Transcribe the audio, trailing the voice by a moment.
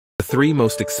The 3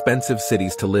 most expensive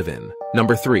cities to live in.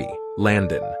 Number 3.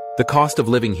 London. The cost of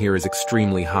living here is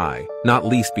extremely high, not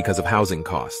least because of housing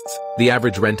costs. The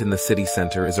average rent in the city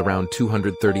center is around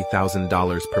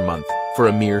 $230,000 per month for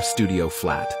a mere studio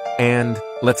flat. And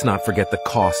let's not forget the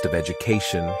cost of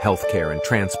education, healthcare, and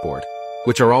transport,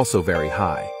 which are also very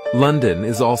high. London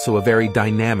is also a very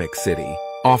dynamic city,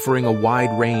 offering a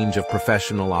wide range of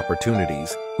professional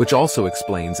opportunities, which also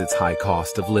explains its high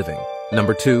cost of living.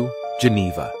 Number 2.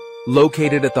 Geneva.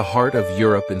 Located at the heart of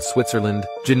Europe in Switzerland,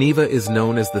 Geneva is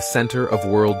known as the center of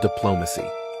world diplomacy.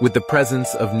 With the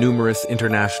presence of numerous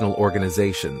international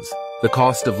organizations, the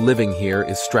cost of living here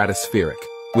is stratospheric,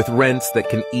 with rents that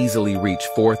can easily reach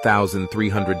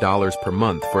 $4,300 per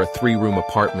month for a 3-room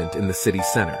apartment in the city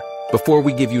center. Before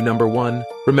we give you number 1,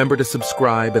 remember to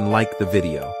subscribe and like the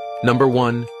video. Number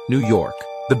 1, New York,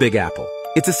 the Big Apple.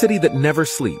 It's a city that never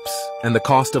sleeps, and the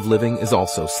cost of living is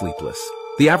also sleepless.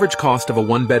 The average cost of a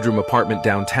 1-bedroom apartment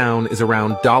downtown is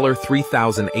around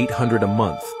 $3,800 a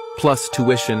month, plus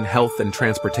tuition, health, and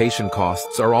transportation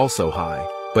costs are also high.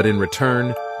 But in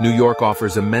return, New York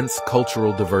offers immense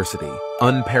cultural diversity,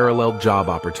 unparalleled job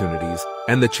opportunities,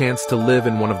 and the chance to live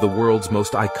in one of the world's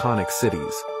most iconic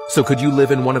cities. So could you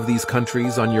live in one of these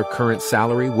countries on your current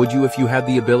salary? Would you if you had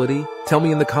the ability? Tell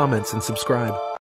me in the comments and subscribe.